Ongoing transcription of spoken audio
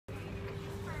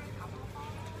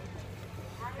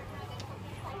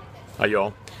Hi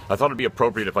y'all. I thought it'd be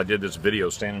appropriate if I did this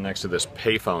video standing next to this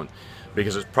payphone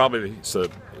because it probably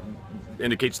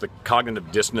indicates the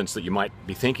cognitive dissonance that you might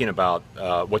be thinking about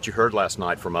what you heard last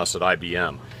night from us at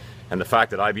IBM, and the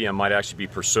fact that IBM might actually be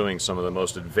pursuing some of the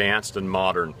most advanced and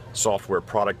modern software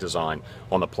product design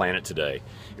on the planet today.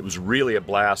 It was really a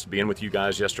blast being with you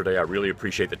guys yesterday. I really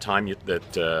appreciate the time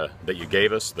that you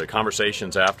gave us. The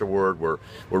conversations afterward were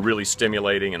really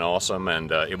stimulating and awesome,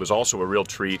 and it was also a real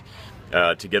treat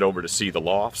to get over to see the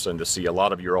lofts and to see a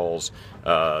lot of your all's,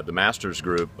 the master's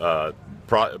group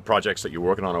projects that you're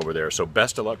working on over there. So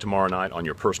best of luck tomorrow night on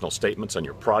your personal statements and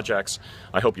your projects.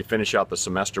 I hope you finish out the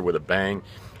semester with a bang.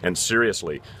 And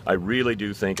seriously, I really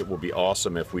do think it will be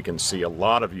awesome if we can see a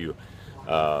lot of you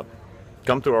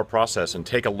come through our process and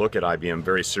take a look at IBM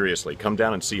very seriously. Come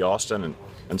down and see Austin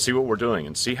and see what we're doing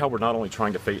and see how we're not only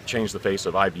trying to change the face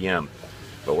of IBM,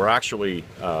 but we're actually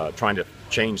trying to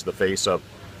change the face of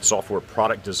software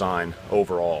product design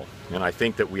overall. And I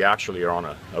think that we actually are on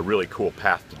a really cool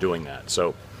path to doing that.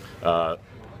 So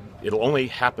it'll only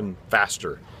happen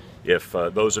faster if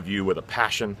those of you with a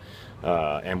passion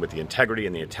and with the integrity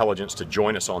and the intelligence to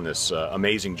join us on this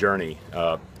amazing journey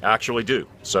actually do.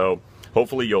 So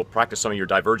hopefully you'll practice some of your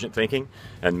divergent thinking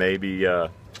and maybe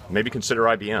consider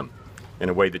IBM in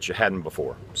a way that you hadn't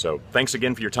before. So thanks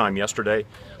again for your time yesterday.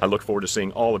 I look forward to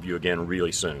seeing all of you again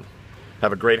really soon.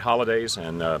 Have a great holidays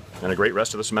and a great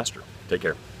rest of the semester. Take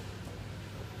care.